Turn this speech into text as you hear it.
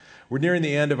We're nearing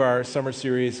the end of our summer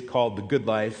series called The Good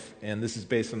Life, and this is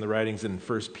based on the writings in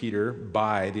 1 Peter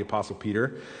by the Apostle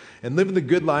Peter. And living the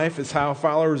good life is how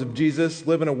followers of Jesus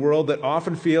live in a world that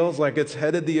often feels like it's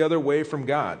headed the other way from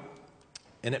God.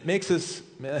 And it makes us,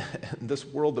 in this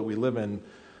world that we live in,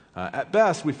 at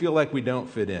best, we feel like we don't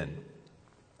fit in.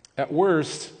 At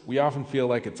worst, we often feel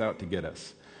like it's out to get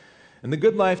us. And the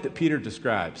good life that Peter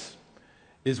describes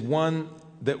is one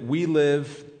that we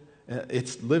live.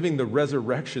 It's living the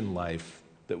resurrection life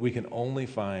that we can only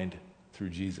find through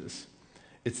Jesus.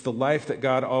 It's the life that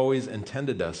God always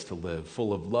intended us to live,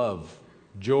 full of love,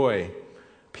 joy,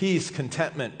 peace,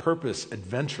 contentment, purpose,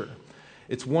 adventure.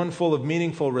 It's one full of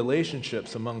meaningful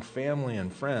relationships among family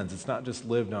and friends. It's not just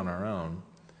lived on our own.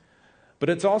 But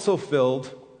it's also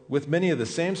filled with many of the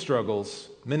same struggles,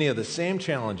 many of the same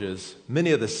challenges,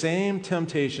 many of the same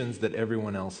temptations that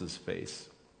everyone else's face.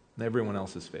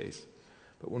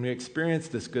 But when we experience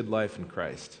this good life in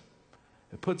Christ,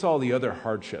 it puts all the other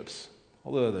hardships,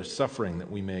 all the other suffering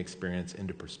that we may experience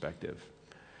into perspective.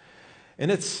 And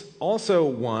it's also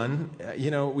one,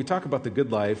 we talk about the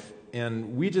good life,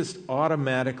 and we just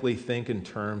automatically think in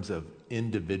terms of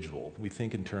individual. We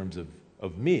think in terms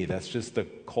of me. That's just the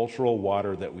cultural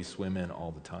water that we swim in all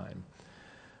the time.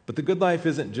 But the good life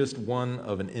isn't just one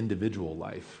of an individual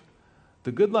life.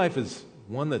 The good life is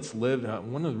one that's lived.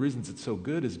 One of the reasons it's so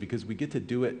good is because we get to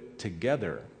do it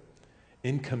together,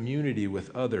 in community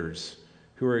with others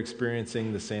who are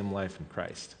experiencing the same life in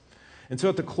Christ. And so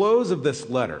at the close of this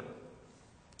letter,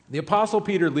 the Apostle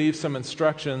Peter leaves some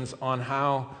instructions on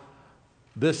how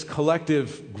this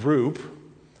collective group,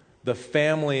 the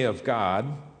family of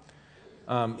God,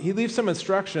 he leaves some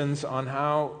instructions on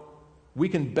how we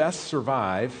can best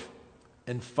survive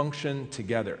and function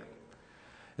together.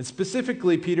 And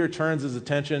specifically, Peter turns his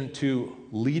attention to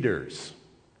leaders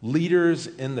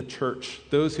in the church,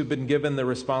 those who've been given the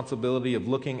responsibility of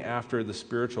looking after the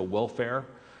spiritual welfare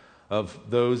of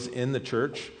those in the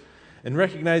church, and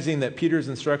recognizing that Peter's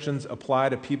instructions apply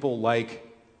to people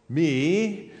like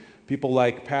me, people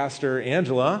like Pastor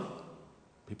Angela,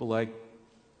 people like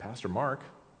Pastor Mark.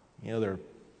 They're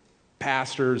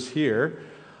pastors here,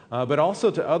 but also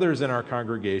to others in our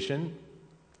congregation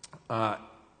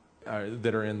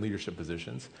that are in leadership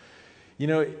positions.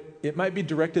 It might be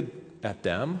directed at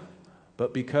them,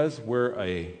 but because we're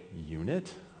a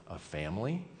unit, a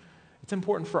family, it's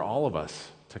important for all of us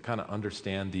to kind of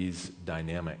understand these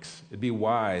dynamics. It'd be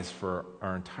wise for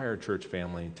our entire church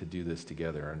family to do this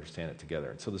together, understand it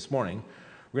together. And so this morning,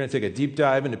 we're going to take a deep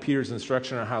dive into Peter's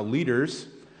instruction on how leaders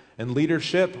and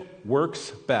leadership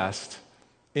works best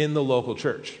in the local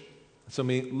church. So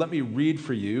let me read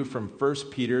for you from 1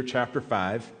 Peter chapter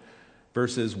 5,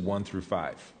 verses 1 through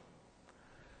 5.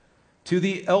 To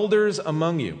the elders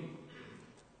among you,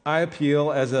 I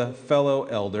appeal as a fellow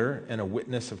elder and a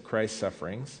witness of Christ's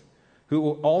sufferings,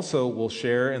 who also will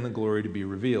share in the glory to be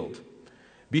revealed.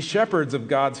 Be shepherds of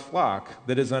God's flock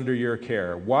that is under your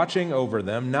care, watching over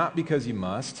them, not because you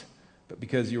must, but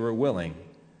because you are willing,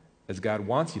 as God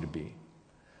wants you to be.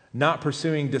 Not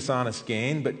pursuing dishonest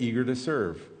gain, but eager to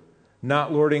serve.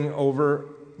 Not lording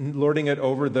it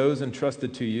over those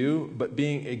entrusted to you, but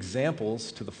being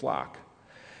examples to the flock.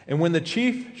 And when the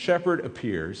chief shepherd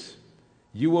appears,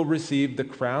 you will receive the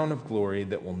crown of glory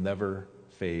that will never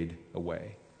fade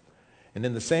away. And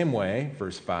in the same way,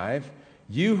 verse 5,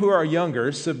 you who are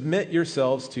younger, submit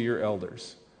yourselves to your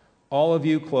elders. All of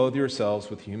you clothe yourselves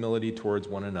with humility towards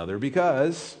one another,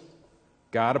 because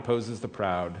God opposes the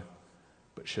proud,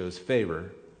 but shows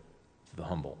favor to the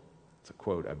humble. It's a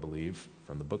quote, I believe,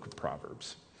 from the book of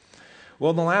Proverbs. Well,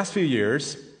 in the last few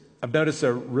years, I've noticed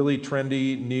a really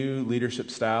trendy new leadership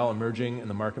style emerging in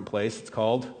the marketplace. It's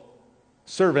called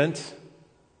servant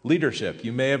leadership.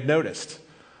 You may have noticed.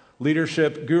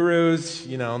 Leadership gurus,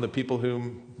 the people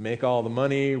who make all the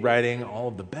money, writing all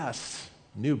of the best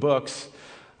new books,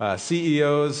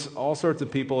 CEOs, all sorts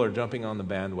of people are jumping on the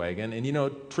bandwagon.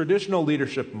 And, traditional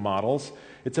leadership models,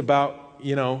 it's about,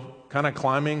 kind of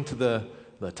climbing to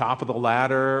the top of the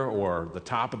ladder or the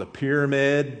top of the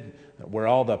pyramid where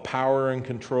all the power and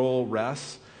control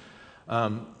rests.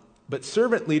 But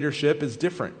servant leadership is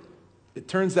different. It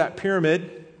turns that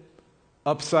pyramid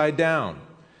upside down.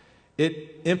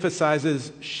 It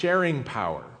emphasizes sharing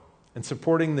power and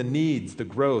supporting the needs, the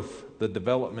growth, the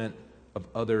development of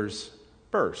others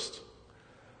first.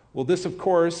 Well, this, of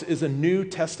course, is a New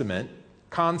Testament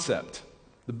concept.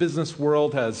 The business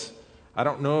world has, I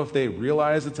don't know if they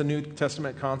realize it's a New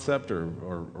Testament concept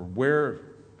or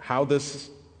how this,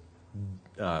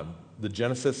 the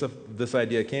genesis of this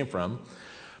idea came from.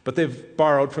 But they've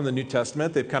borrowed from the New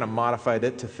Testament. They've kind of modified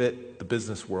it to fit the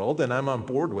business world, and I'm on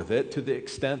board with it to the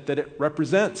extent that it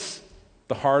represents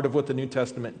the heart of what the New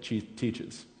Testament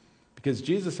teaches. Because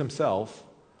Jesus himself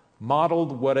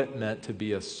modeled what it meant to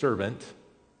be a servant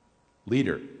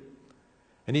leader.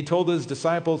 And he told his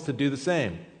disciples to do the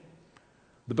same.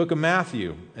 The book of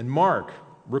Matthew and Mark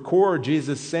record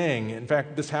Jesus saying, in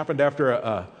fact, this happened after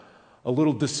a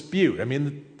little dispute. I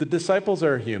mean, the disciples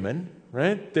are human,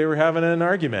 right? They were having an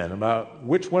argument about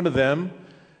which one of them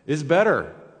is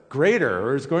better, greater,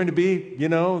 or is going to be,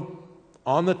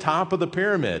 on the top of the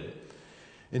pyramid.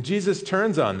 And Jesus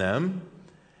turns on them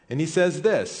and he says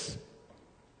this,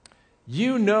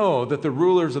 "You know that the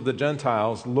rulers of the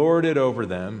Gentiles lord it over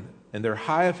them, and their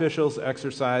high officials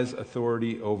exercise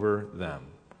authority over them.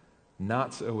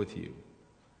 Not so with you.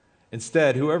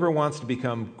 Instead, whoever wants to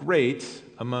become great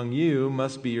among you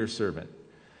must be your servant,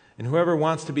 and whoever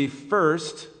wants to be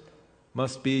first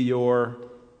must be your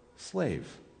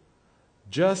slave.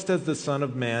 Just as the Son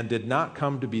of Man did not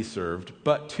come to be served,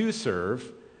 but to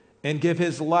serve and give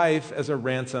his life as a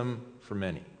ransom for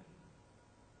many."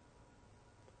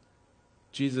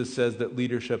 Jesus says that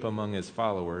leadership among his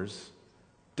followers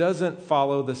doesn't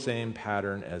follow the same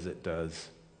pattern as it does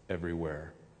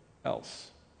everywhere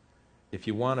else. If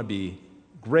you want to be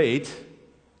great,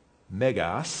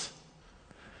 megas,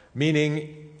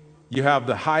 meaning you have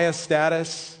the highest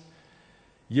status,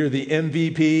 you're the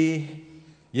MVP,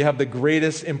 you have the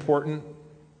greatest importance,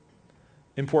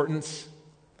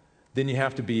 then you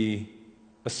have to be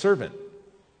a servant.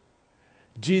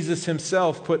 Jesus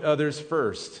himself put others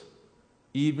first,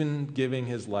 even giving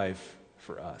his life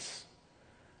for us.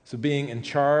 So being in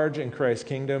charge in Christ's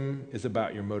kingdom is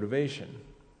about your motivation,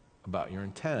 about your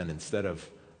intent instead of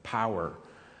power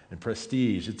and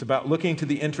prestige. It's about looking to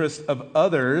the interests of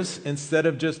others instead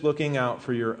of just looking out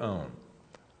for your own.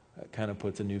 That kind of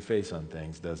puts a new face on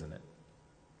things, doesn't it?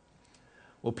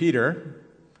 Well, Peter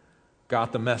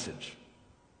got the message.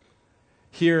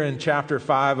 Here in chapter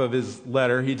 5 of his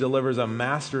letter, he delivers a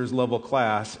master's level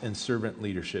class in servant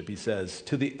leadership. He says,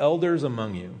 "To the elders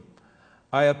among you,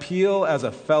 I appeal as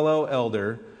a fellow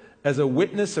elder, as a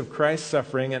witness of Christ's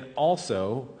suffering, and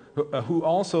who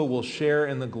also will share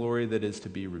in the glory that is to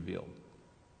be revealed."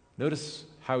 Notice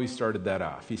how he started that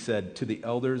off. He said, "To the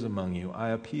elders among you,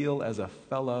 I appeal as a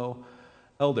fellow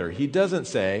elder." He doesn't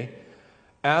say,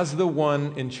 as the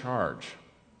one in charge,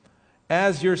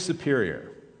 as your superior,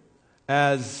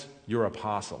 as your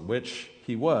apostle, which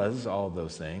he was, all of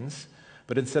those things.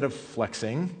 But instead of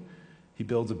flexing, he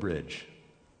builds a bridge.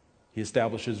 He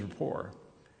establishes rapport.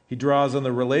 He draws on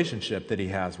the relationship that he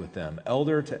has with them,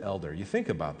 elder to elder. You think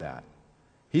about that.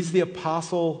 He's the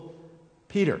apostle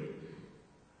Peter.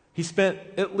 He spent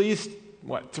at least,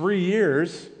 3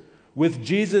 years with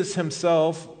Jesus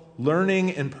himself learning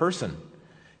in person.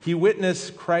 He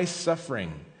witnessed Christ's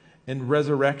suffering and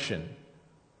resurrection.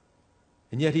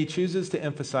 And yet he chooses to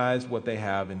emphasize what they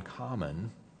have in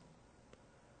common.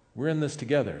 We're in this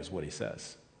together, is what he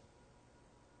says.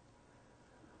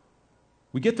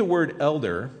 We get the word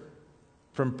elder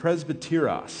from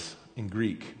presbyteros in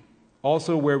Greek,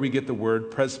 also where we get the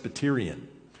word Presbyterian.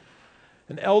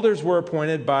 And elders were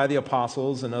appointed by the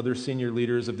apostles and other senior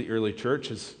leaders of the early church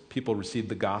as people received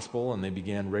the gospel and they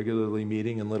began regularly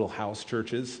meeting in little house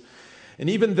churches. And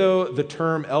even though the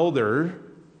term elder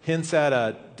hints at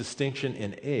a distinction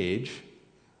in age,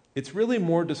 it's really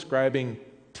more describing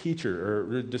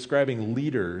describing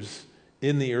leaders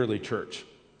in the early church.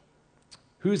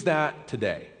 Who's that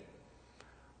today?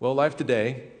 Well, life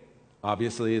today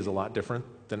obviously is a lot different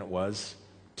than it was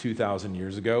 2,000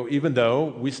 years ago, even though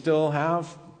we still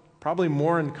have probably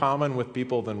more in common with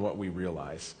people than what we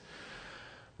realize.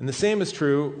 And the same is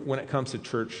true when it comes to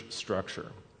church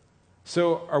structure.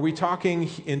 So are we talking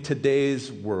in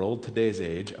today's world, today's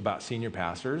age, about senior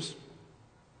pastors?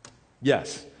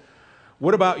 Yes.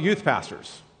 What about youth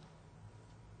pastors?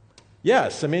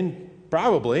 Yes,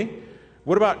 probably.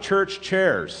 What about church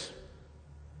chairs?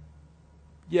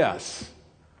 Yes.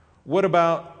 What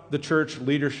about the church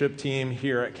leadership team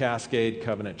here at Cascade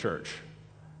Covenant Church?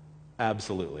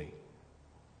 Absolutely.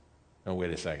 Oh,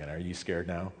 wait a second. Are you scared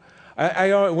now?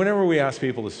 Whenever we ask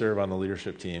people to serve on the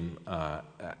leadership team,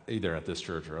 either at this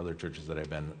church or other churches that I've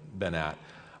been at,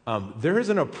 there is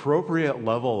an appropriate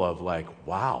level of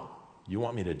wow, you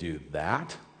want me to do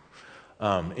that?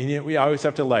 And yet we always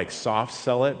have to soft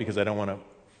sell it because I don't want to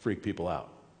freak people out,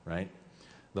 right?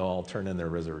 They'll all turn in their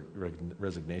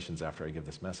resignations after I give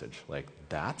this message.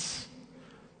 That's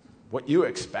what you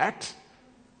expect?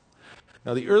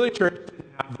 Now, the early church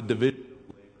didn't have the division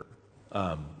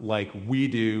of labor like we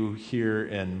do here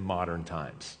in modern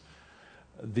times.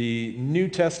 the New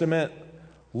Testament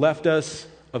left us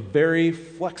a very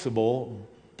flexible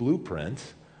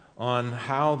blueprint on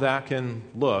how that can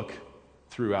look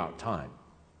throughout time.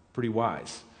 Pretty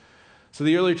wise. So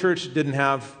the early church didn't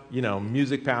have,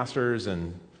 music pastors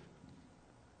and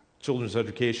children's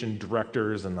education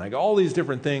directors and like all these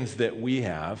different things that we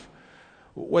have.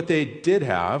 What they did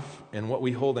have, and what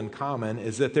we hold in common,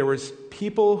 is that there was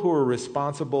people who were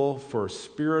responsible for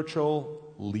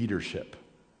spiritual leadership.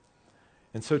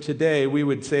 And so today we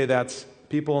would say that's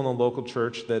people in the local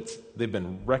church they've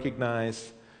been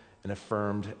recognized and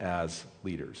affirmed as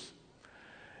leaders.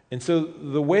 And so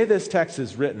the way this text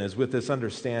is written is with this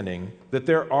understanding that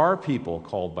there are people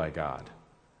called by God.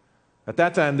 At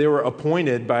that time, they were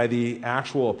appointed by the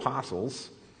actual apostles,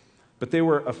 but they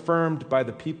were affirmed by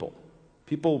the people.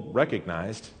 People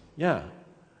recognized, yeah,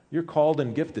 you're called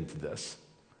and gifted to this.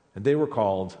 And they were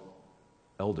called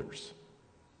elders.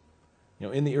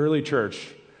 In the early church,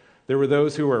 there were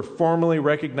those who were formally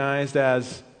recognized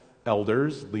as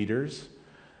elders, leaders,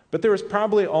 but there was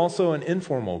probably also an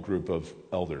informal group of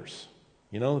elders,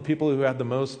 the people who had the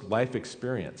most life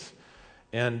experience.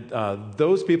 And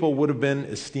those people would have been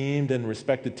esteemed and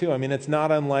respected too. I mean, it's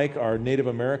not unlike our Native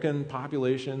American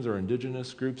populations or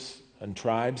indigenous groups and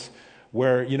tribes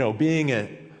where, being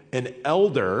an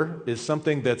elder is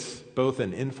something that's both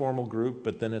an informal group,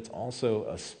 but then it's also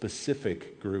a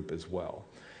specific group as well.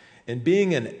 And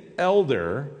being an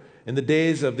elder in the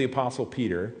days of the Apostle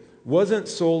Peter wasn't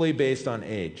solely based on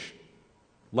age.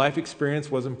 Life experience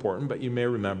was important, but you may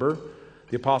remember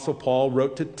the Apostle Paul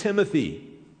wrote to Timothy.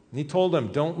 And he told him,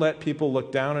 don't let people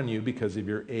look down on you because of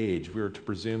your age. We were to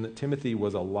presume that Timothy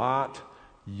was a lot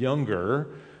younger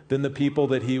than the people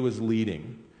that he was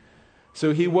leading.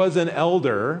 So he was an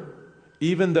elder,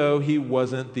 even though he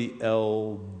wasn't the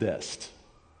eldest.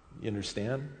 You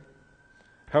understand?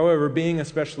 However, being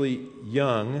especially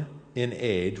young in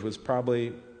age was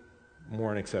probably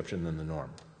more an exception than the norm.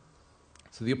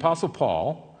 So the Apostle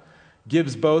Paul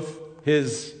gives both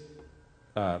his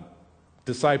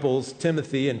disciples,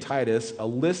 Timothy and Titus, a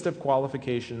list of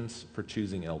qualifications for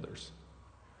choosing elders.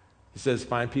 He says,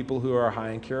 find people who are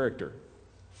high in character,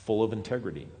 full of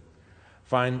integrity.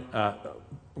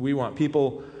 We want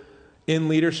people in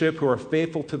leadership who are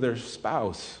faithful to their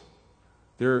spouse.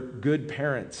 They're good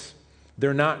parents.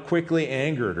 They're not quickly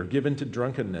angered or given to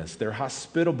drunkenness. They're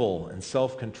hospitable and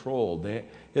self-controlled. He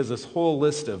has this whole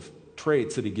list of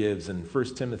traits that he gives in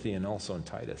 1 Timothy and also in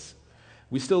Titus.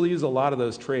 We still use a lot of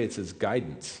those traits as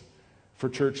guidance for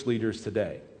church leaders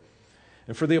today.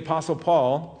 And for the Apostle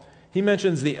Paul, he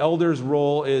mentions the elder's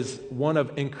role is one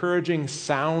of encouraging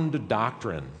sound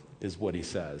doctrine, is what he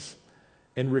says,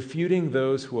 and refuting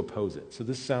those who oppose it. So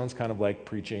this sounds kind of like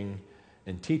preaching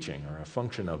and teaching, or a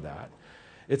function of that.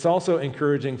 It's also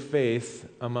encouraging faith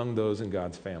among those in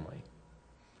God's family.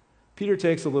 Peter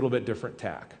takes a little bit different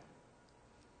tack.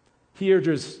 He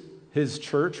urges his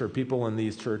church, or people in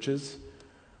these churches,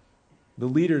 the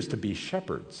leaders to be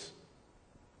shepherds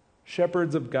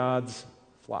of God's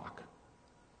flock.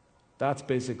 That's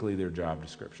basically their job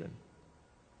description.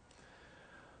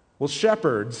 Well,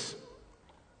 shepherds,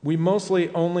 we mostly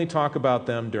only talk about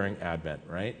them during Advent,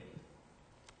 right?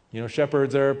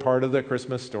 Shepherds are part of the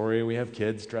Christmas story. We have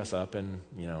kids dress up in,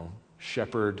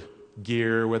 shepherd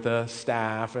gear with a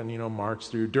staff and, march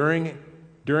through during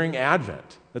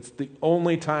Advent. That's the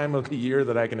only time of the year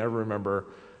that I can ever remember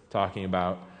talking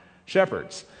about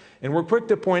shepherds. And we're quick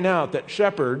to point out that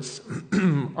shepherds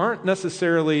aren't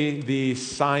necessarily the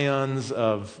scions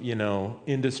of,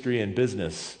 industry and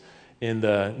business in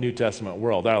the New Testament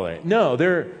world, are they? No,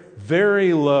 they're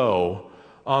very low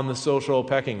on the social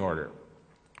pecking order.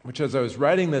 Which, as I was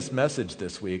writing this message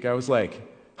this week, I was like,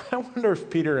 I wonder if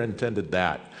Peter intended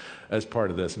that as part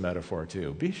of this metaphor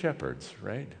too. Be shepherds,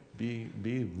 right?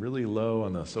 Be really low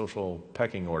on the social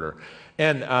pecking order.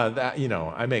 And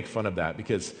I make fun of that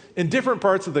because in different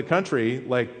parts of the country,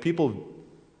 like, people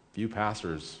view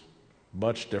pastors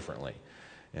much differently.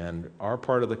 And our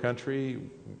part of the country,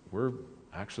 we're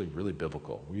actually really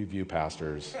biblical. We view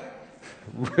pastors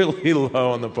really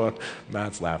low on the book.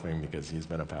 Matt's laughing because he's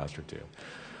been a pastor too.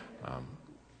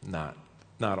 Not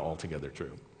altogether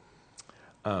true.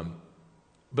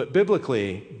 But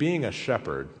biblically, being a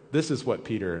shepherd, this is what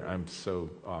Peter, I'm so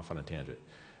off on a tangent.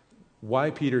 Why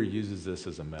Peter uses this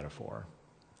as a metaphor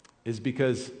is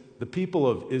because the people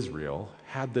of Israel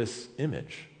had this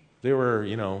image. They were,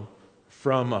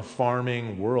 from a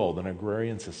farming world, an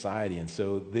agrarian society, and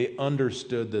so they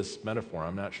understood this metaphor.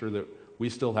 I'm not sure that we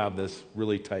still have this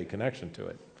really tight connection to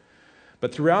it.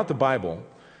 But throughout the Bible,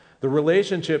 the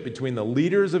relationship between the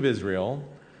leaders of Israel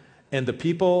and the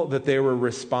people that they were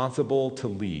responsible to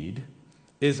lead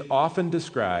is often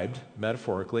described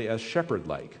metaphorically as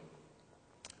shepherd-like.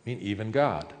 I mean, even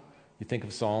God. You think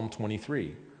of Psalm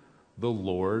 23. The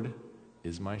Lord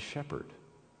is my shepherd.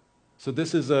 So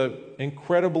this is an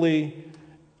incredibly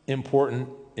important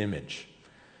image.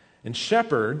 And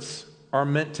shepherds are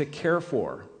meant to care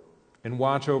for and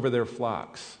watch over their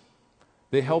flocks.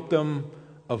 They help them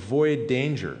avoid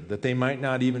danger that they might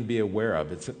not even be aware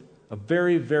of. It's a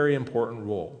very, very important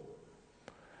role.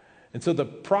 And so the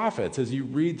prophets, as you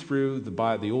read through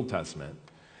the Old Testament,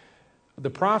 the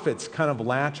prophets kind of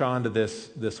latch onto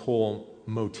this whole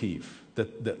motif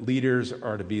that leaders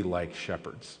are to be like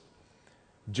shepherds.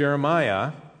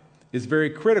 Jeremiah is very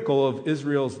critical of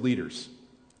Israel's leaders,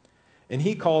 and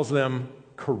he calls them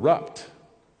corrupt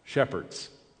shepherds.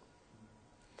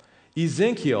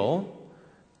 Ezekiel,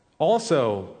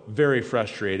 also very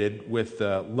frustrated with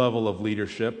the level of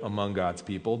leadership among God's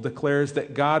people, declares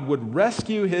that God would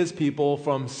rescue his people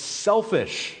from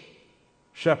selfish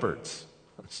shepherds.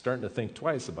 I'm starting to think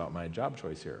twice about my job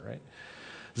choice here, right?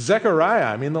 Zechariah,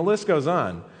 I mean, the list goes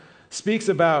on, speaks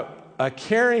about a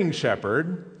caring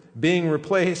shepherd being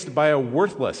replaced by a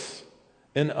worthless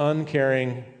and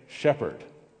uncaring shepherd.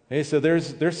 Okay, so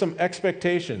there's some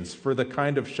expectations for the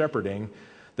kind of shepherding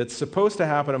that's supposed to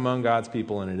happen among God's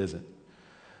people, and it isn't.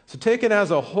 So taken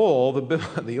as a whole,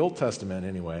 the Old Testament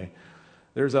anyway,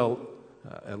 there's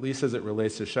at least as it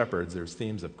relates to shepherds, there's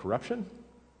themes of corruption,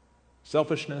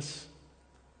 selfishness,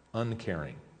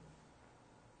 uncaring.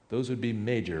 Those would be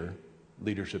major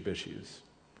leadership issues.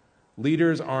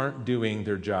 Leaders aren't doing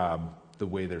their job the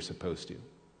way they're supposed to.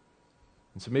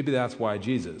 And so maybe that's why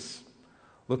Jesus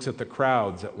looks at the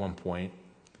crowds at one point,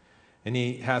 and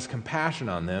he has compassion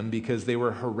on them because they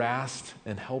were harassed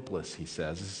and helpless, he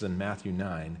says. This is in Matthew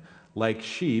 9, like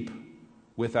sheep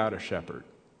without a shepherd.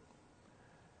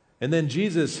 And then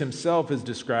Jesus himself is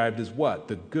described as what?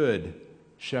 The good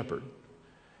shepherd.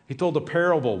 He told a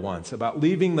parable once about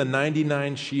leaving the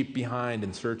 99 sheep behind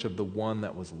in search of the one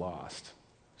that was lost.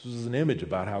 This was an image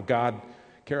about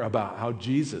how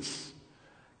Jesus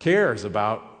cares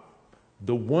about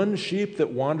the one sheep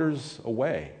that wanders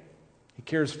away. He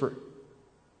cares for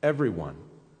everyone.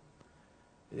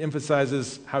 It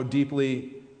emphasizes how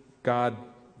deeply God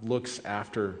looks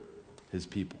after his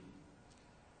people.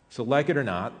 So, like it or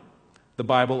not, the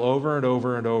Bible over and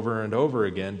over and over and over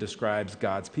again describes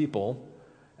God's people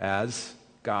as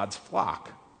God's flock,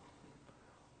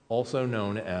 also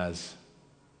known as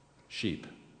sheep.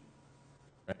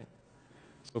 Right?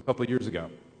 So a couple of years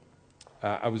ago,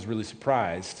 I was really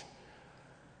surprised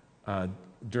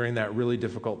during that really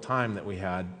difficult time that we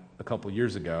had a couple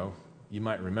years ago. You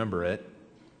might remember it.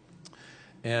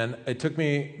 And it took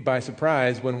me by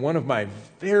surprise when one of my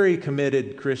very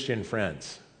committed Christian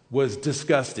friends was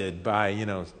disgusted by,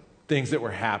 things that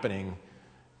were happening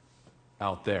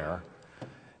out there.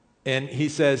 And he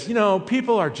says,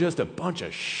 people are just a bunch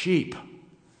of sheep.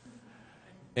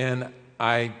 And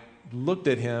I looked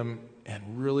at him and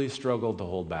really struggled to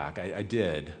hold back. I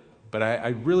did. But I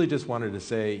really just wanted to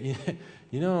say,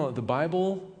 the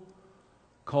Bible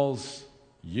calls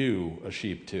you a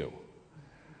sheep too.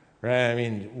 Right? I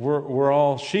mean, we're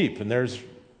all sheep, and there's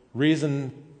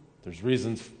reasons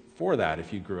for that.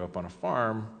 If you grew up on a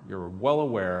farm, you're well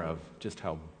aware of just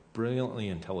how brilliantly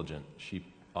intelligent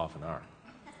sheep often are.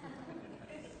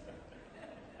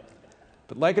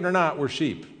 But like it or not, we're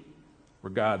sheep. We're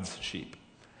God's sheep.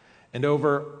 And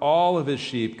over all of his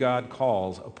sheep, God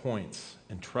calls, appoints,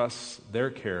 and trusts their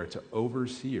care to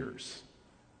overseers,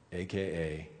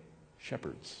 a.k.a.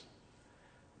 shepherds,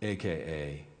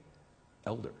 a.k.a.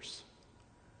 elders.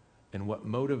 And what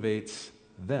motivates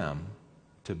them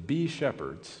to be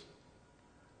shepherds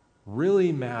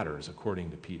really matters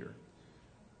according to Peter.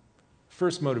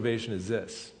 First motivation is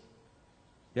this: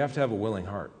 you have to have a willing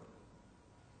heart.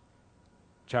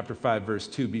 Chapter 5, verse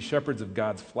 2, be shepherds of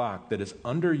God's flock that is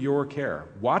under your care,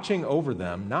 watching over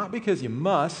them, not because you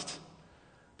must,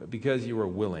 but because you are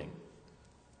willing,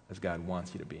 as God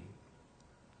wants you to be.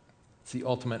 It's the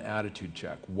ultimate attitude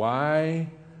check. Why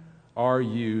are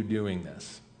you doing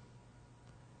this?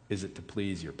 Is it to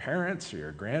please your parents or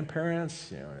your grandparents?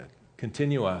 To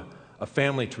continue a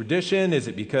family tradition? Is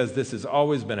it because this has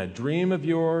always been a dream of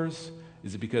yours?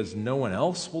 Is it because no one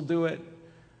else will do it?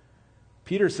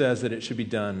 Peter says that it should be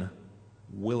done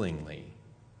willingly.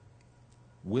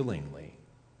 Willingly.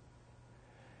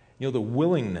 The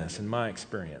willingness, in my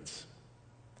experience,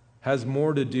 has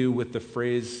more to do with the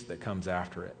phrase that comes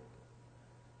after it,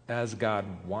 as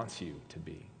God wants you to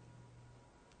be.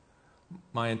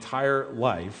 My entire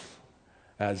life,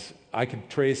 as I could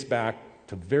trace back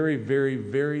to very, very,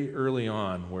 very early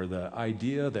on, where the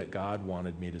idea that God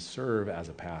wanted me to serve as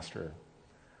a pastor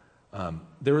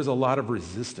there is a lot of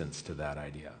resistance to that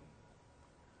idea.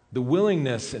 The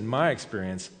willingness, in my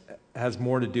experience, has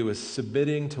more to do with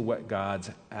submitting to what God's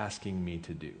asking me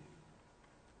to do,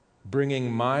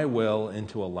 bringing my will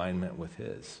into alignment with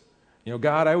His.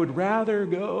 God, I would rather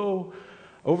go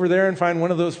over there and find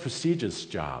one of those prestigious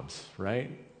jobs, right?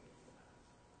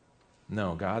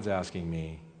 No, God's asking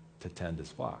me to tend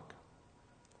His flock.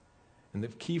 And the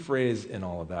key phrase in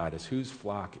all of that is, whose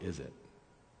flock is it?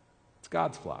 It's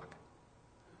God's flock.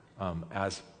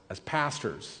 As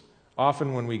pastors,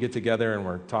 often when we get together and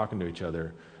we're talking to each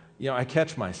other, I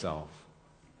catch myself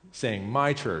saying,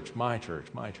 my church, my church,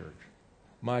 my church,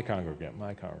 my congregant,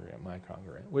 my congregant, my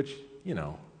congregant, which,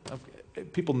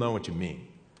 people know what you mean.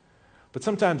 But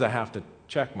sometimes I have to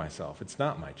check myself. It's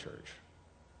not my church.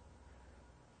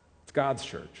 It's God's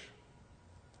church.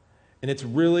 And it's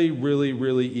really, really,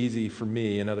 really easy for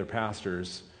me and other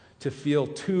pastors to feel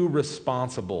too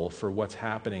responsible for what's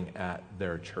happening at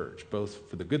their church, both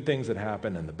for the good things that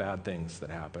happen and the bad things that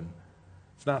happen.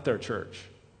 It's not their church.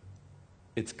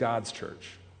 It's God's church.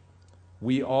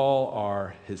 We all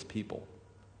are His people,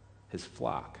 His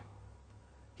flock.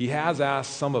 He has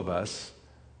asked some of us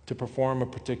to perform a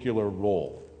particular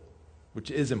role,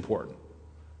 which is important.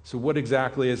 So what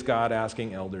exactly is God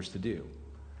asking elders to do?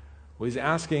 Well, He's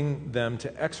asking them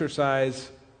to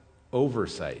exercise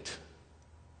oversight.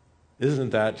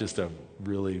 Isn't that just a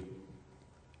really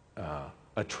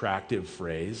attractive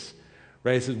phrase?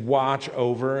 Right? It says watch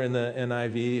over in the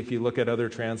NIV. If you look at other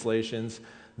translations,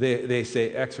 they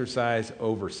say exercise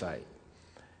oversight.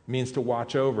 It means to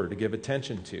watch over, to give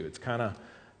attention to. It's kind of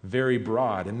very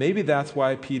broad. And maybe that's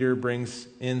why Peter brings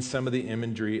in some of the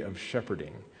imagery of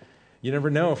shepherding. You never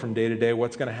know from day to day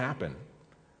what's going to happen,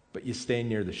 but you stay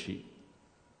near the sheep.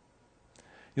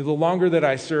 The longer that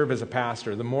I serve as a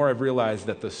pastor, the more I've realized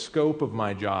that the scope of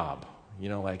my job,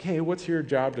 like, hey, what's your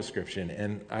job description?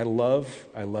 And I love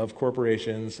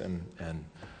corporations and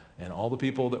all the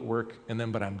people that work in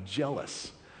them, but I'm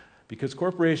jealous because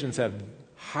corporations have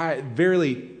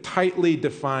very tightly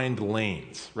defined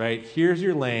lanes, right? Here's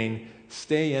your lane,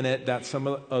 stay in it, that's some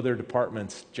other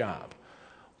department's job.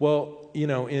 Well,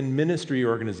 in ministry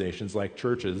organizations like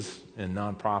churches and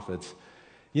nonprofits,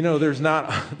 there's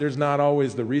not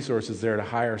always the resources there to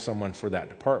hire someone for that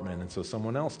department, and so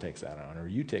someone else takes that on, or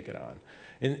you take it on.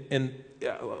 And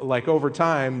like over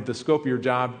time, the scope of your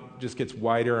job just gets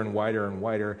wider and wider and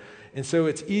wider, and so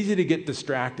it's easy to get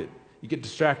distracted. You get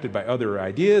distracted by other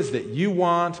ideas that you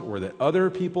want or that other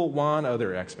people want,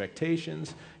 other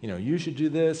expectations. You should do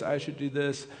this, I should do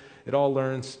this.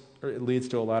 It leads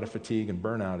to a lot of fatigue and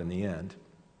burnout in the end.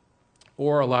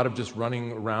 Or a lot of just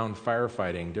running around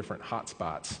firefighting different hot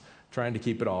spots, trying to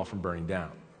keep it all from burning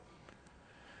down.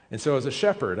 And so as a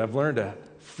shepherd, I've learned to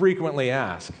frequently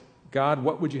ask, God,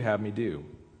 what would you have me do?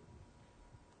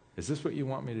 Is this what you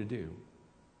want me to do?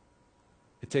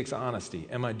 It takes honesty.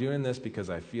 Am I doing this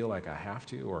because I feel like I have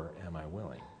to, or am I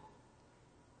willing?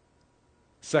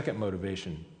 Second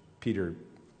motivation Peter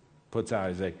puts out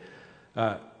is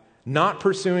not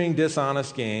pursuing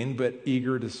dishonest gain, but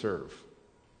eager to serve.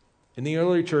 In the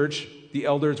early church, the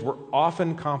elders were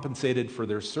often compensated for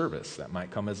their service. That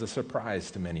might come as a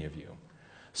surprise to many of you.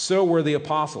 So were the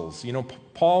apostles.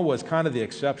 Paul was kind of the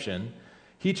exception.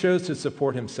 He chose to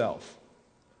support himself.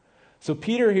 So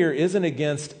Peter here isn't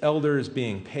against elders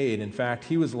being paid. In fact,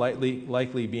 he was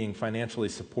likely being financially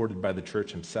supported by the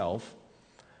church himself.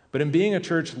 But in being a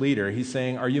church leader, he's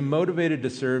saying, are you motivated to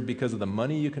serve because of the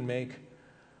money you can make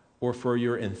or for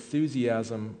your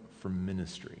enthusiasm for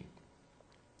ministry?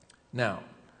 Now,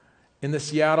 in the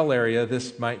Seattle area,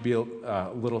 this might be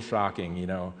a little shocking,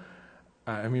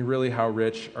 really, how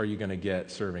rich are you going to get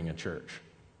serving a church?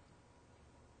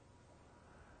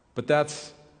 But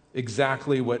that's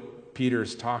exactly what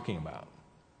Peter's talking about.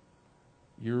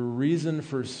 Your reason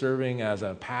for serving as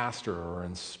a pastor or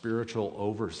in spiritual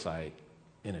oversight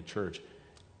in a church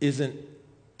isn't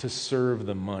to serve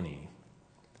the money.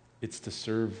 It's to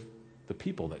serve the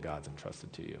people that God's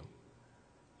entrusted to you.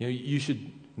 You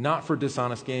should, not for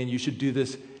dishonest gain, you should do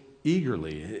this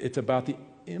eagerly. It's about the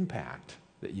impact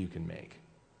that you can make.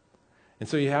 And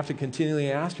so you have to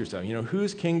continually ask yourself,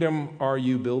 whose kingdom are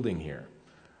you building here?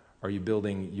 Are you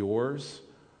building yours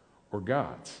or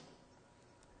God's?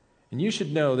 And you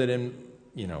should know that in,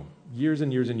 years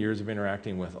and years and years of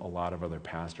interacting with a lot of other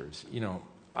pastors,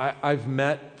 I've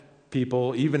met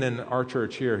people, even in our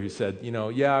church here, who said,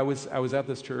 I was at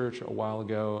this church a while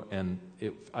ago, and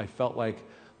I felt like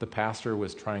the pastor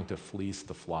was trying to fleece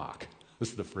the flock.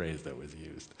 Was the phrase that was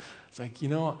used. It's like,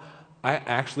 I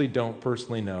actually don't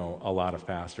personally know a lot of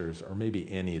pastors, or maybe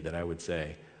any, that I would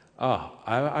say,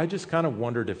 I just kind of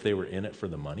wondered if they were in it for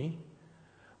the money.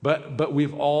 But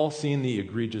we've all seen the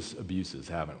egregious abuses,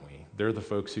 haven't we? They're the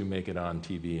folks who make it on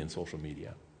TV and social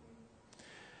media.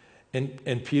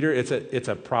 And Peter, it's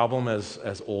a problem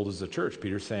as old as the church.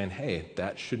 Peter's saying, hey,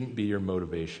 that shouldn't be your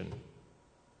motivation.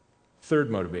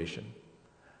 Third motivation,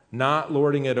 not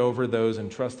lording it over those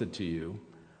entrusted to you,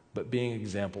 but being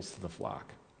examples to the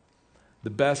flock. The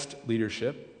best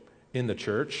leadership in the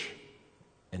church,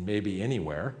 and maybe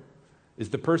anywhere, is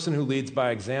the person who leads by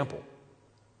example.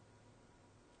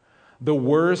 The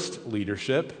worst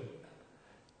leadership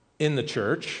in the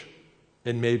church,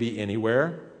 and maybe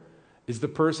anywhere, is the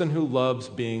person who loves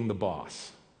being the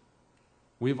boss.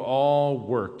 We've all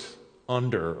worked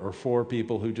under or for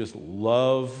people who just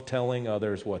love telling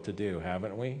others what to do,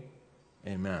 haven't we?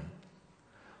 Amen.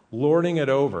 Lording it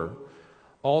over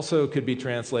also could be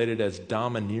translated as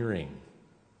domineering.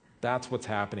 That's what's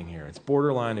happening here. It's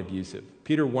borderline abusive.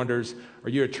 Peter wonders, are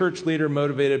you a church leader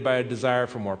motivated by a desire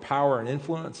for more power and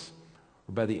influence,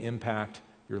 or by the impact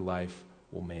your life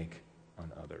will make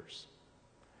on others?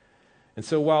 And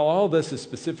so while all this is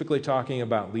specifically talking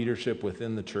about leadership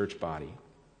within the church body,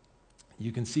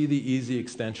 you can see the easy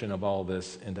extension of all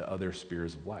this into other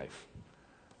spheres of life.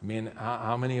 I mean,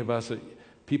 how many of us,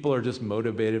 people are just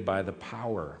motivated by the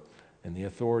power and the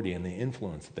authority and the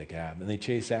influence that they have, and they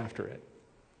chase after it.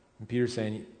 And Peter's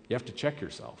saying, you have to check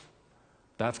yourself.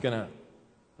 That's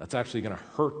actually going to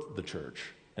hurt the church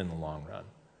in the long run.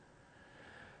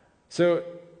 So,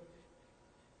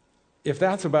 if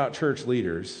that's about church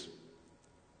leaders,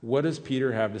 what does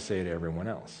Peter have to say to everyone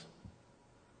else?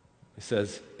 He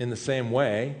says, in the same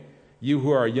way, you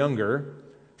who are younger,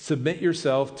 submit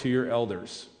yourself to your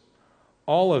elders.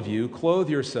 All of you, clothe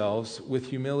yourselves with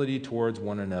humility towards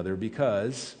one another,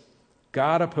 because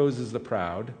God opposes the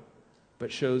proud,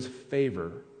 but shows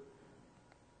favor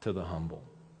to the humble.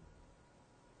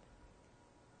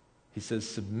 He says,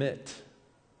 submit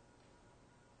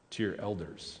to your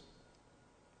elders.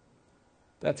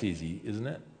 That's easy, isn't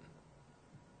it?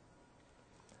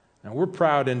 Now, we're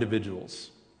proud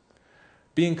individuals.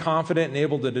 Being confident and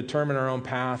able to determine our own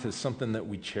path is something that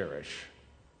we cherish.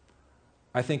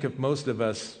 I think if most of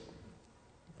us,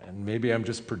 and maybe I'm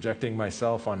just projecting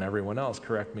myself on everyone else,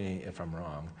 correct me if I'm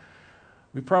wrong,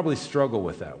 we probably struggle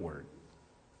with that word.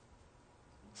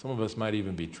 Some of us might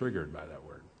even be triggered by that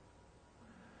word.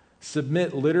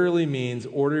 Submit literally means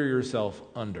order yourself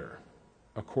under,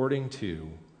 according to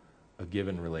a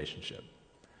given relationship.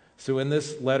 So in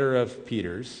this letter of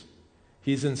Peter's,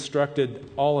 he's instructed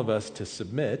all of us to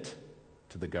submit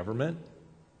to the government,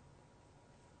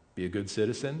 be a good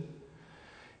citizen.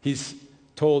 He's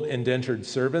told indentured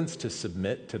servants to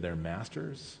submit to their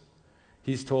masters.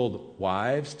 He's told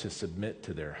wives to submit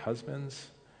to their husbands.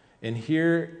 And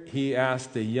here he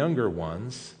asked the younger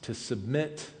ones to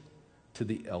submit to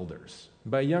the elders.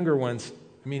 By younger ones,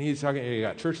 I mean, he's talking, you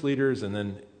got church leaders and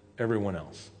then everyone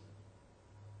else.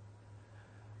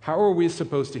 How are we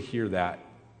supposed to hear that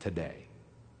today?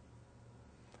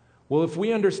 Well, if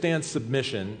we understand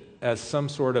submission as some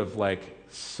sort of like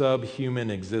subhuman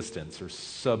existence or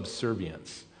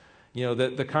subservience, you know,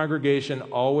 that the congregation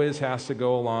always has to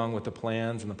go along with the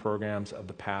plans and the programs of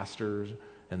the pastors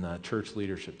and the church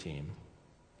leadership team.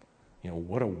 You know,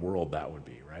 what a world that would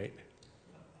be, right?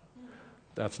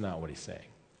 That's not what he's saying.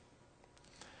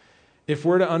 If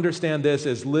we're to understand this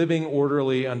as living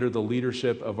orderly under the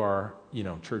leadership of our,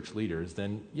 church leaders,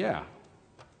 then yeah,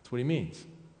 that's what he means.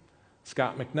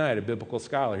 Scott McKnight, a biblical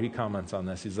scholar, he comments on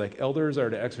this. He's like, elders are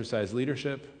to exercise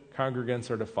leadership, congregants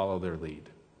are to follow their lead.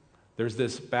 There's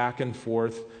this back and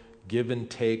forth, give and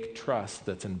take trust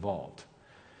that's involved.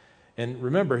 And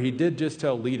remember, he did just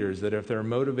tell leaders that if they're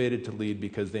motivated to lead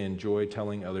because they enjoy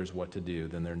telling others what to do,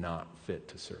 then they're not fit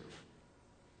to serve.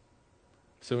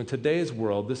 So in today's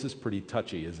world, this is pretty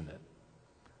touchy, isn't it?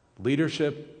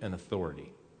 Leadership and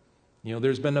authority.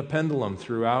 There's been a pendulum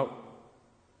throughout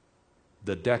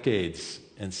the decades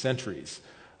and centuries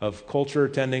of culture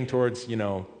tending towards,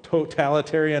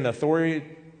 totalitarian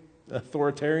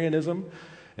authoritarianism,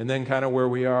 and then kind of where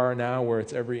we are now, where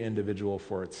it's every individual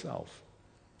for itself.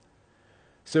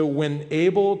 So when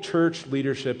able church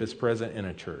leadership is present in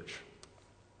a church,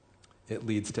 it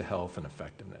leads to health and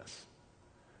effectiveness.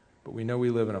 But we know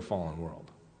we live in a fallen world.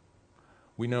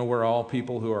 We know we're all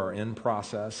people who are in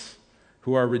process,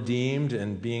 who are redeemed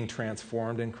and being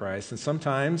transformed in Christ. And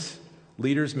sometimes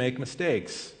leaders make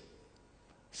mistakes.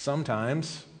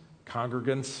 Sometimes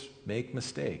congregants make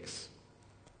mistakes.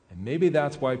 And maybe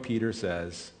that's why Peter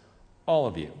says, all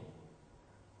of you,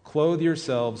 clothe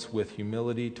yourselves with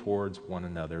humility towards one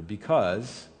another,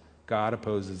 because God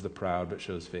opposes the proud but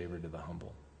shows favor to the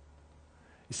humble.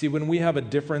 You see, when we have a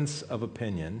difference of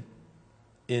opinion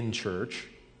in church,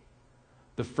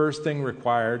 the first thing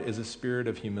required is a spirit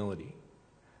of humility.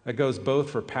 That goes both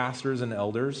for pastors and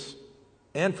elders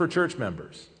and for church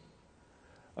members.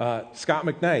 Scott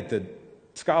McKnight, the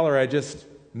scholar I just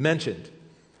mentioned,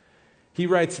 he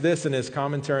writes this in his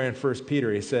commentary on 1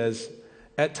 Peter. He says,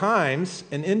 "At times,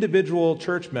 an individual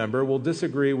church member will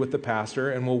disagree with the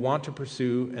pastor and will want to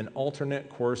pursue an alternate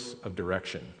course of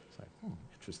direction." It's like,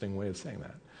 interesting way of saying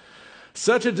that.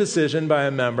 Such a decision by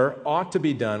a member ought to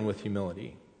be done with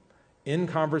humility, in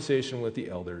conversation with the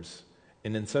elders,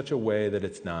 and in such a way that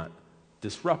it's not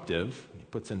disruptive, he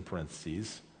puts in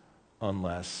parentheses,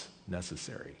 unless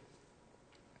necessary.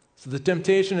 So the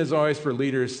temptation is always for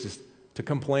leaders to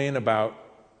complain about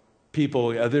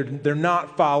people. They're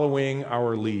not following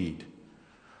our lead.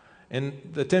 And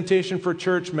the temptation for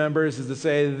church members is to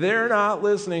say, they're not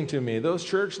listening to me, those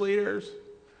church leaders.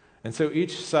 And so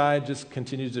each side just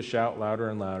continues to shout louder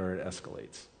and louder. It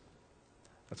escalates.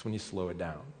 That's when you slow it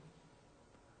down.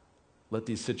 Let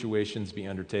these situations be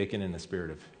undertaken in a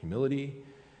spirit of humility.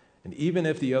 And even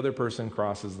if the other person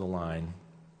crosses the line,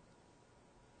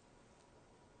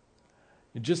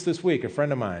 just this week, a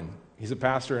friend of mine, he's a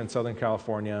pastor in Southern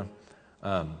California.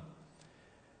 I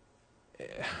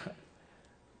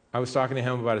was talking to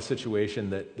him about a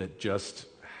situation that just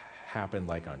happened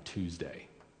like on Tuesday.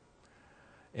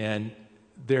 And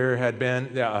there had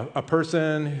been a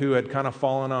person who had kind of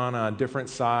fallen on a different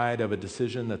side of a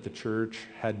decision that the church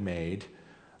had made,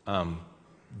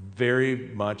 very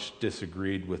much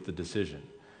disagreed with the decision.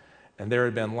 And there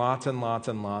had been lots and lots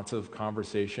and lots of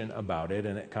conversation about it,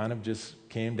 and it kind of just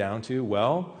came down to,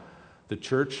 well, the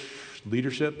church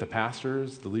leadership, the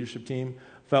pastors, the leadership team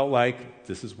felt like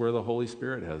this is where the Holy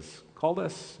Spirit has called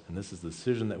us, and this is the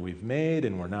decision that we've made,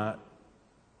 and we're not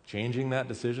changing that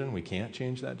decision. We can't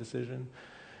change that decision.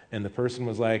 And the person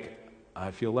was like,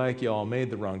 I feel like you all made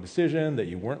the wrong decision, that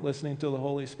you weren't listening to the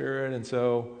Holy Spirit. And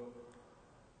so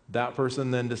that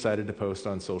person then decided to post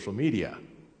on social media,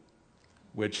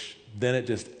 which then it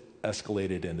just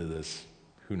escalated into this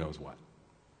who knows what.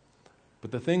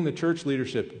 But the thing the church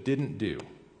leadership didn't do,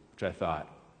 which I thought,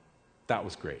 that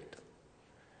was great,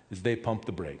 is they pumped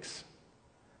the brakes.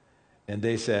 And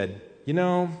they said,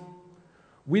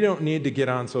 we don't need to get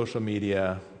on social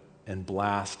media and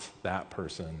blast that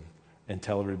person and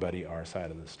tell everybody our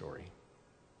side of the story.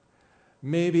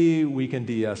 Maybe we can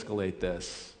de-escalate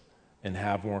this and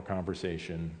have more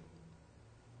conversation.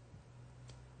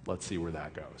 Let's see where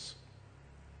that goes.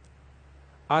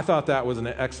 I thought that was an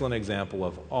excellent example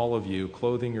of all of you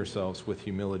clothing yourselves with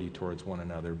humility towards one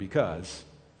another, because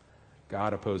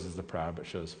God opposes the proud but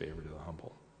shows favor to the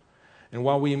humble. And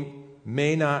while we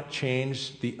may not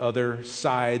change the other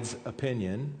side's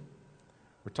opinion,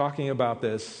 we're talking about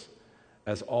this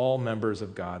as all members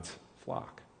of God's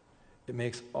flock. It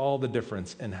makes all the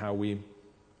difference in how we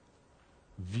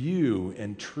view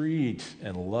and treat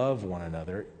and love one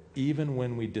another, even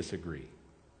when we disagree.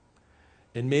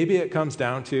 And maybe it comes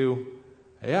down to,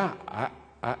 I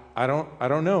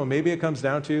don't know. Maybe it comes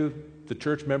down to the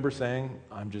church member saying,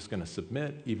 I'm just going to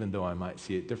submit, even though I might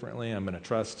see it differently. I'm going to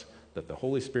trust that the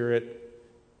Holy Spirit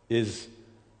is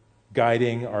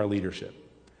guiding our leadership.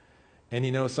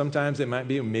 And sometimes it might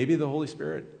be, maybe the Holy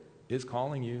Spirit is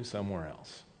calling you somewhere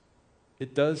else.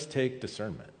 It does take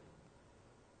discernment,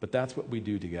 but that's what we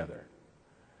do together.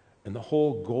 And the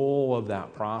whole goal of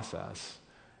that process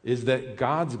is that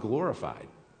God's glorified,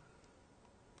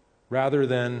 rather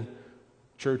than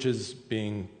churches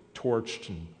being torched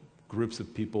and groups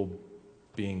of people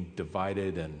being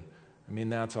divided. And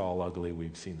that's all ugly.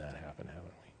 We've seen that happen, haven't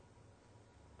we?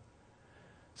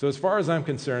 So as far as I'm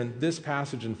concerned, this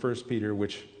passage in 1 Peter,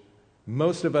 which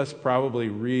most of us probably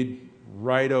read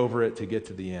right over it to get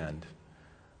to the end,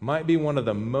 might be one of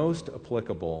the most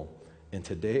applicable in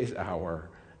today's hour,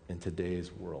 in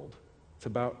today's world. It's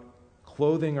about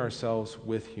clothing ourselves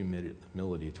with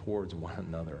humility towards one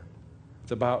another.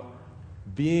 It's about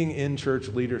being in church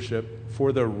leadership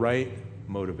for the right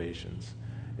motivations.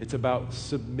 It's about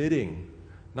submitting,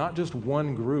 not just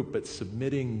one group, but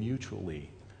submitting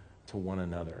mutually to one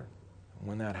another. And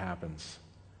when that happens,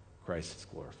 Christ is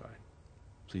glorified.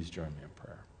 Please join me in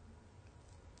prayer.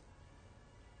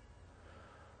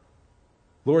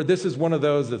 Lord, this is one of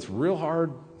those that's real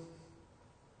hard,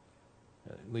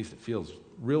 at least it feels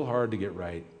real hard to get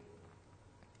right,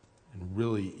 and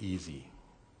really easy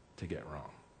to get wrong.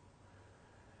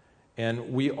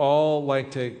 And we all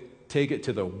like to take it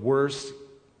to the worst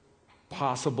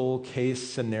possible case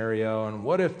scenario, and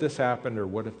what if this happened, or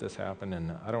what if this happened?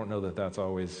 And I don't know that that's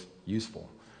always useful.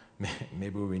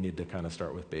 Maybe we need to kind of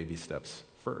start with baby steps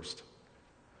first.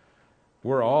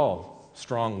 We're all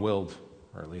strong-willed,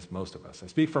 or at least most of us. I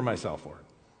speak for myself, Lord.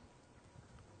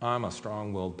 I'm a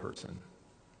strong-willed person,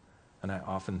 and I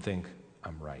often think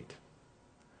I'm right.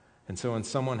 And so when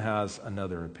someone has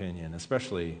another opinion,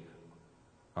 especially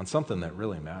on something that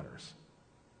really matters,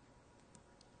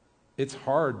 it's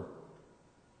hard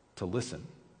to listen.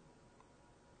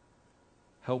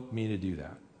 Help me to do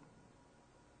that.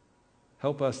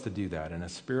 Help us to do that in a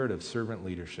spirit of servant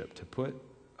leadership, to put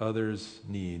others'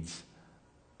 needs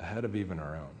ahead of even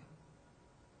our own.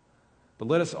 But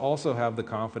let us also have the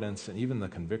confidence and even the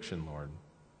conviction, Lord,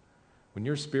 when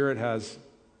your Spirit has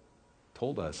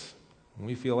told us, when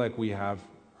we feel like we have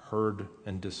heard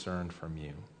and discerned from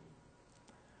you,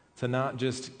 to not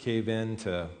just cave in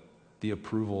to the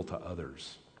approval to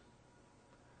others,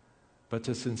 but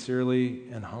to sincerely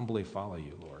and humbly follow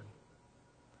you, Lord.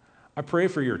 I pray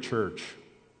for your church.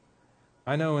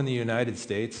 I know in the United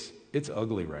States, it's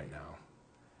ugly right now.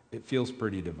 It feels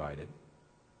pretty divided.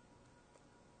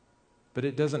 But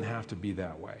it doesn't have to be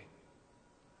that way.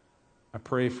 I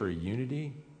pray for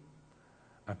unity.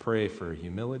 I pray for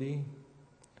humility.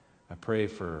 I pray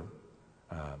for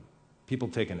people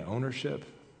taking ownership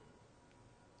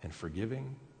and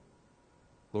forgiving.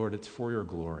 Lord, it's for your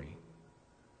glory.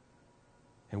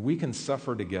 And we can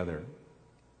suffer together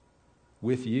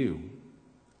with you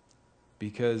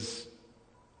because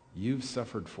you've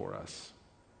suffered for us,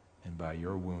 and by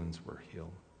your wounds we're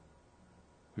healed.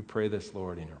 We pray this,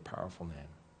 Lord, in your powerful name.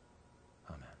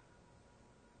 Amen.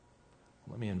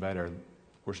 Let me invite our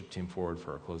worship team forward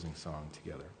for our closing song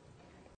together.